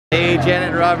Janet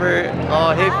and Robert.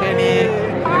 Oh, hey Penny.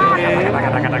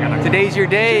 Hey. Today's your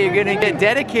day. You're gonna get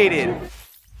dedicated.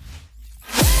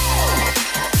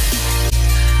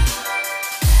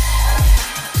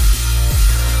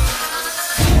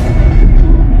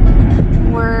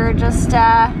 We're just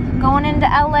going into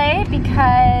LA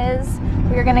because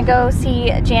we're gonna go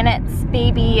see Janet's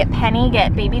baby Penny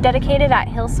get baby dedicated at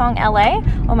Hillsong LA.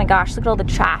 Oh my gosh, look at all the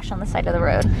trash on the side of the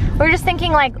road. We were just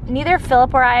thinking, like, neither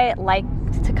Philip or I like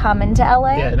to come into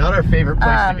LA. Yeah, not our favorite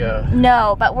place to go.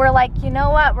 No, but we're like, you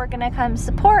know what? We're gonna come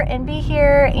support and be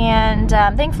here, and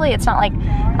thankfully it's not like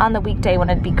on the weekday when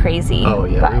it'd be crazy. Oh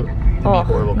yeah, but, it'd be horrible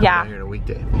coming down here on a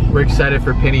weekday. We're excited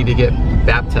for Penny to get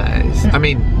baptized. I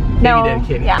mean, baby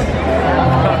dedicated.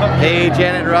 Yeah. Hey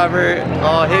Janet and Robert.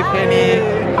 Oh, hey Penny.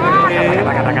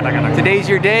 Hey. Today's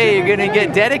your day. You're gonna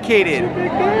get dedicated.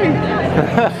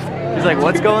 He's like,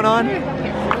 what's going on?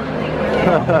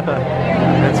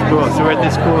 That's cool. So we're at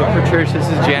this cool church. This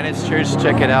is Janet's church.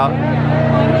 Check it out.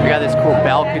 We got this cool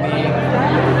balcony.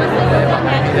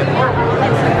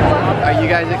 Are you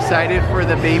guys excited for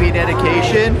the baby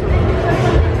dedication?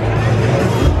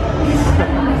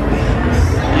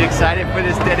 You excited for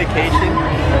this dedication?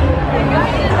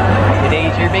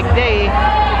 Today's your big day.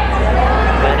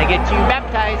 Gonna get you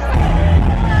baptized.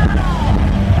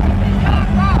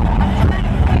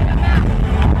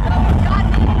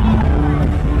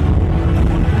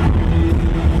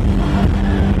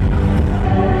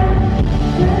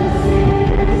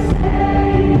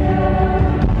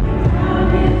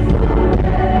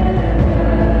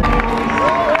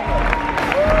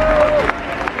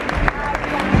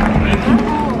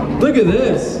 Look at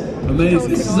this. Amazing.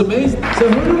 This is amazing. So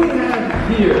who do we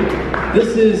have here?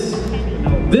 This is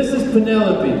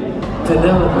Penelope.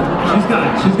 Penelope.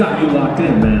 She's got you locked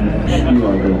in, man. You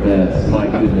are the best. My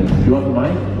goodness. You want the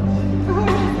mic?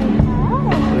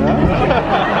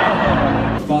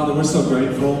 Father, we're so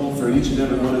grateful for each and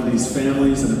every one of these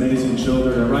families and amazing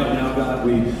children. And right now, God,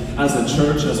 we, as a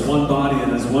church, as one body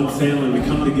and as one family, we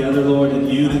come together, Lord, in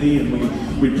unity, and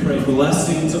we pray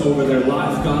blessings over their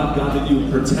life, God. God, that you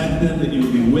would protect them, that you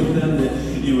would be with them, that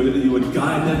you would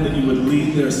guide them, that you would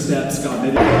lead their steps, God.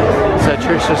 So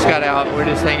church just got out. We're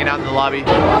just hanging out in the lobby.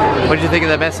 What did you think of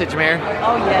the message, Mayor?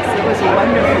 Oh yes, it was a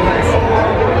wonderful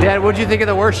message. Dad, what did you think of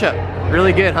the worship?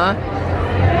 Really good, huh?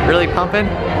 Really pumping?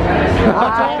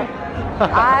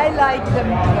 I like the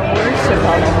worship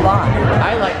a lot.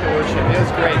 I like the worship. It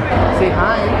was great. Say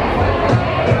hi.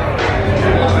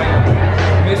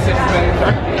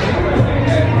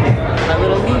 My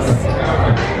little niece.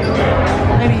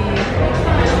 Honey.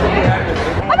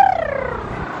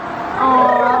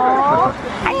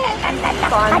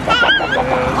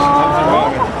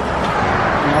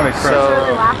 So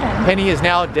Penny is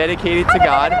now dedicated to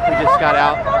God. We just got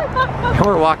out.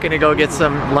 We're walking to go get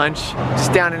some lunch.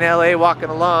 Just down in LA, walking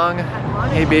along.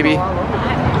 Hey baby.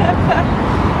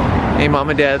 Hey mom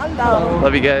and dad.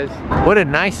 Love you guys. What a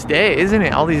nice day, isn't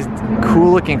it? All these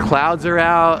cool looking clouds are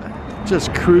out.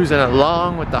 Just cruising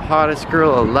along with the hottest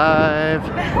girl alive.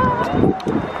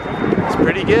 It's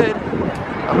pretty good.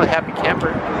 I'm a happy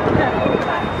camper.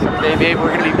 Someday, babe,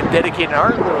 we're gonna be dedicating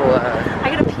our little I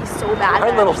gotta pee so bad.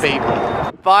 our little baby.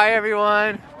 Bye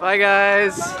everyone. Bye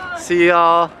guys. See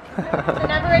y'all.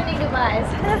 Never ending goodbyes.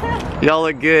 Y'all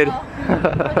look good.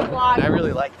 I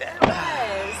really like that.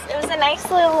 It was a nice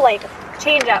little like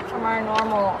change up from our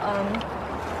normal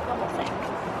thing.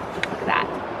 Look at that.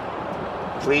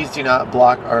 Please do not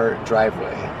block our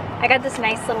driveway. I got this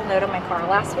nice little note on my car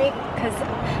last week because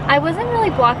I wasn't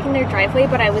really blocking their driveway,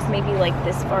 but I was maybe like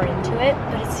this far into it.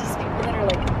 But it's these people that are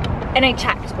like, and I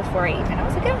checked before I even. I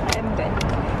was like, oh, I'm good.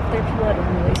 They're people that are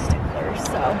really sticklers,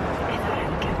 so I thought I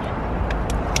would get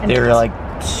them. They were like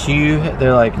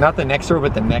they're like not the next door,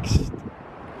 but the next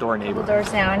door neighbor.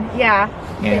 Doors down, yeah.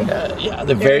 And yeah,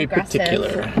 they're very aggressive.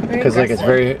 particular because like it's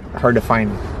very hard to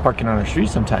find parking on our street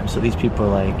sometimes. So these people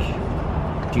like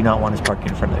do not want us parking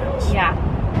in front of their house. Yeah.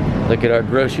 Look at our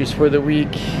groceries for the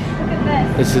week. Look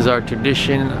at This is our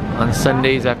tradition on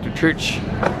Sundays after church.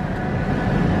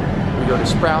 We go to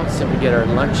Sprouts and we get our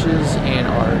lunches and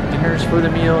our dinners for the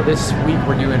meal. This week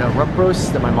we're doing a rump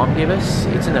roast that my mom gave us.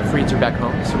 It's in the freezer back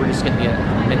home, so we're just getting the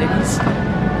amenities.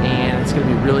 And it's gonna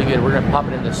be really good. We're gonna pop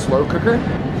it in the slow cooker.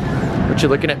 What you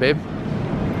looking at, babe?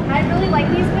 I really like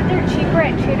these, but they're cheaper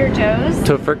at Trader Joe's.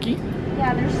 Tofurkey?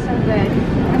 Yeah, they're so good.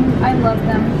 I love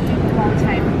them. They take a long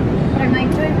time. But I'm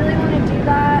like, do I really want to do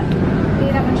that?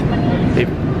 Pay that much money? Babe,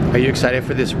 are you excited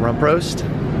for this rump roast?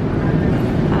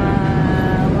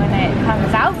 When it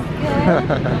comes out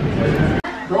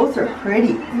good. Those are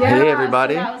pretty. Yeah, Hey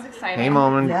everybody. So that was exciting. Hey,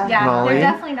 Mom and Yeah, Molly. they're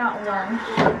definitely not warm.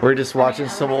 We're just watching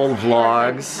some old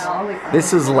vlogs.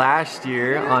 This was last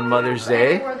year on Mother's I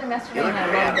Day. wore them yesterday and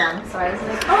I loved them, so I was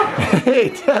like, oh. Hey,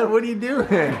 Dad, what are you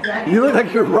doing? You look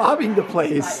like you're robbing the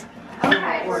place.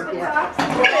 Okay, swim socks.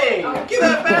 Hey, get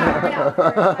that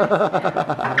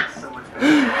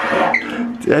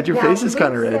back! Dad, your face is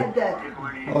kind of red.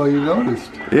 Oh, you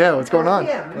noticed? Yeah, what's going on?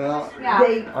 Well,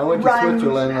 Yeah. I went to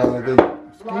Switzerland on a big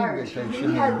skiing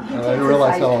vacation, and I didn't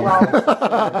realize how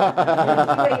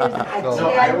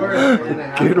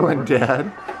Good one,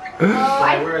 Dad.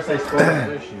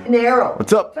 Narrow.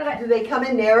 What's up? Do they come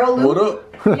in narrow, Luke? What up?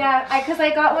 Yeah, because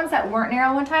I got ones that weren't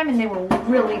narrow one time and they were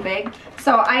really big.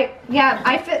 So I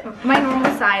fit my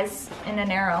normal size in a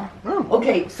narrow.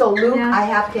 Okay, so Luke, Yeah. I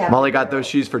have to have. Molly got those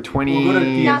shoes for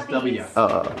 20. Not these.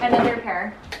 Another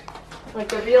pair. Like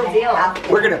the real deal.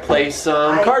 We're gonna play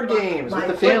some I- card games my with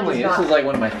the foot family. is This not- is like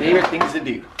one of my favorite things to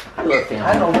do. I love I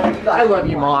family. don't know where you got I love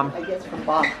you, Mom. I guess from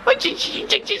Bob. I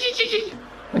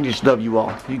just love you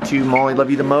all. You too, Molly. Love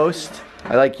you the most.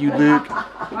 I like you, Luke.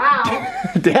 Wow.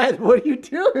 Dad, what are you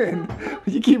doing?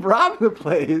 You keep robbing the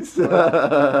place.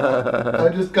 I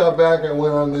just got back and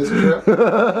went on this trip.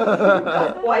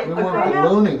 White We went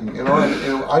ballooning, and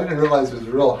I didn't realize it was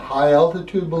real high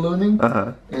altitude ballooning.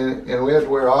 And we had to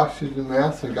wear oxygen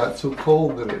masks, and it got so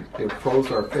cold that it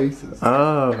froze our faces.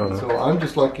 Oh. So I'm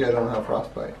just lucky I don't have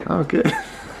frostbite. Oh, good.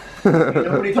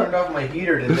 Nobody turned off my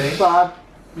heater, did they? Bob,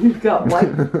 you've got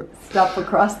white stuff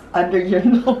across under your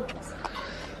nose.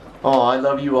 Oh, I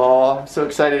love you all. I'm so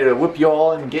excited to whip you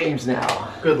all in games now.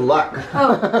 Good luck.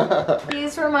 Oh,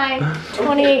 these were my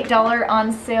 $28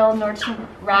 on sale Nordstrom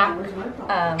Rack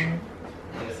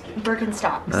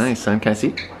Birkenstocks. Nice, son. Can I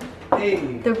see?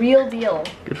 Hey. The real deal.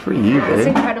 Good for you, It's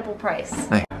babe. incredible price.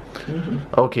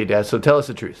 Okay, Dad, so tell us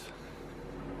the truth.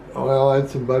 Well, I had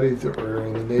some buddies that were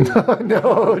in the Navy.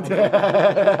 No, Dad.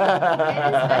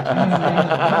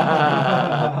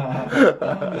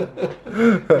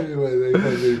 Anyway, they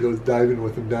wanted me to go diving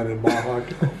with them down in Baja,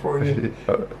 California.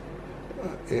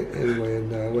 Anyway,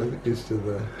 and I wasn't used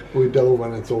to we dove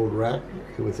on its old wreck.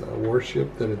 It was a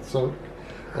warship that had sunk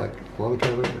like a long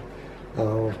time ago.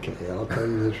 Okay, I'll tell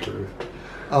you the truth.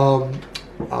 I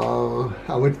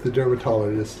went to the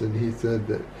dermatologist, and he said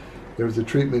that there was a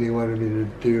treatment he wanted me to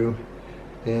do,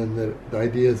 and the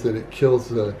idea is that it kills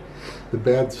the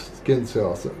bad skin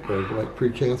cells that are like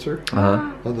pre-cancer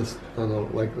on the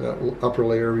like that upper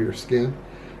layer of your skin.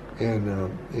 And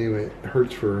anyway, it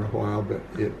hurts for a while, but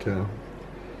it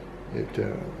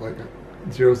like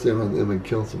zeroes in on them and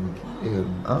kills them.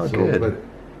 And so, good. But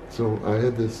so I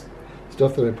had this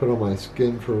stuff that I put on my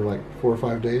skin for like 4 or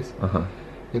 5 days.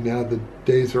 And now the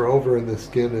days are over and the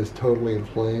skin is totally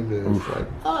inflamed, and it's like,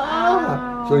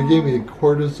 ah! So he gave me a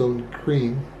cortisone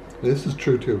cream. This is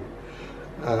true too.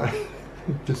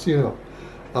 Just so you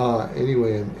know.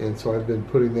 Anyway, and so I've been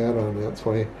putting that on. That's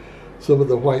why some of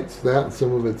the white's that, and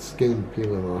some of it's skin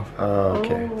peeling off.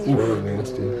 Okay. It's really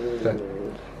nasty. But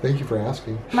thank you for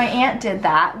asking. My aunt did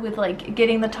that with like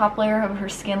getting the top layer of her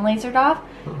skin lasered off.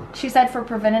 She said for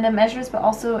preventative measures, but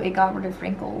also it got rid of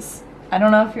wrinkles. I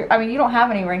don't know if you're, I mean, you don't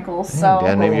have any wrinkles, so.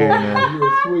 Dad, maybe you're gonna... You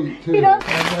were sweet too. You know?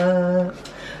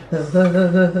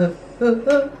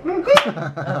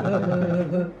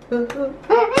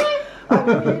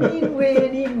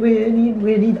 I'm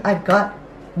winning. I've got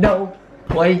no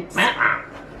points.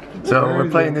 So we're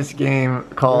playing this game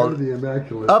called The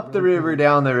Immaculate. Up the River,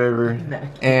 Down the River.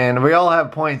 And we all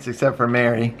have points except for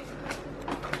Mary.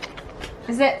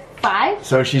 Is it 5?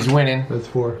 So she's winning. That's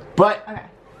 4. But Okay.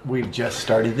 we've just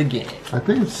started the game. I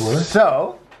think it's 4.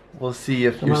 So we'll see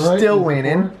if you're I right? still Is it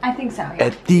winning I think so, yeah.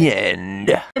 at the end.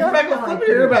 Flip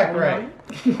your hair back right.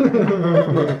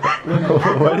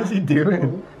 What is he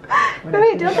doing?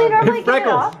 Wait, don't they normally get it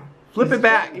Freckles, off? flip it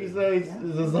back. He's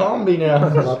a zombie now.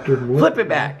 Flip it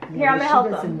back. Here, I'm gonna help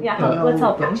them. Yeah, let's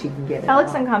help them. She can get it That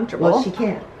looks off. uncomfortable. Well, she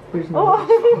can't. There's no.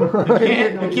 Oh,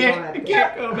 You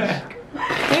can't go back.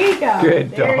 there you go.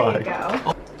 Good there dog. you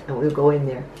go. And we'll go in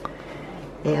there.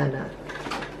 And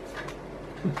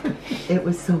it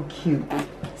was so cute.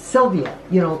 Sylvia,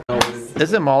 you know.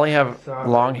 Doesn't Molly have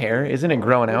long hair? Isn't it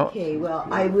growing out? Okay, well,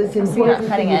 I was you're not important for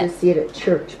cutting you it. to see it at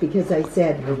church because I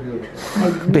said,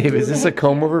 Babe, is this a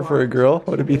comb over for a girl?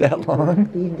 Would it be that long?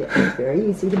 It's very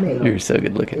easy to make. You're so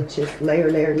good looking. It's just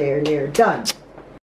layer, layer, layer, layer, done.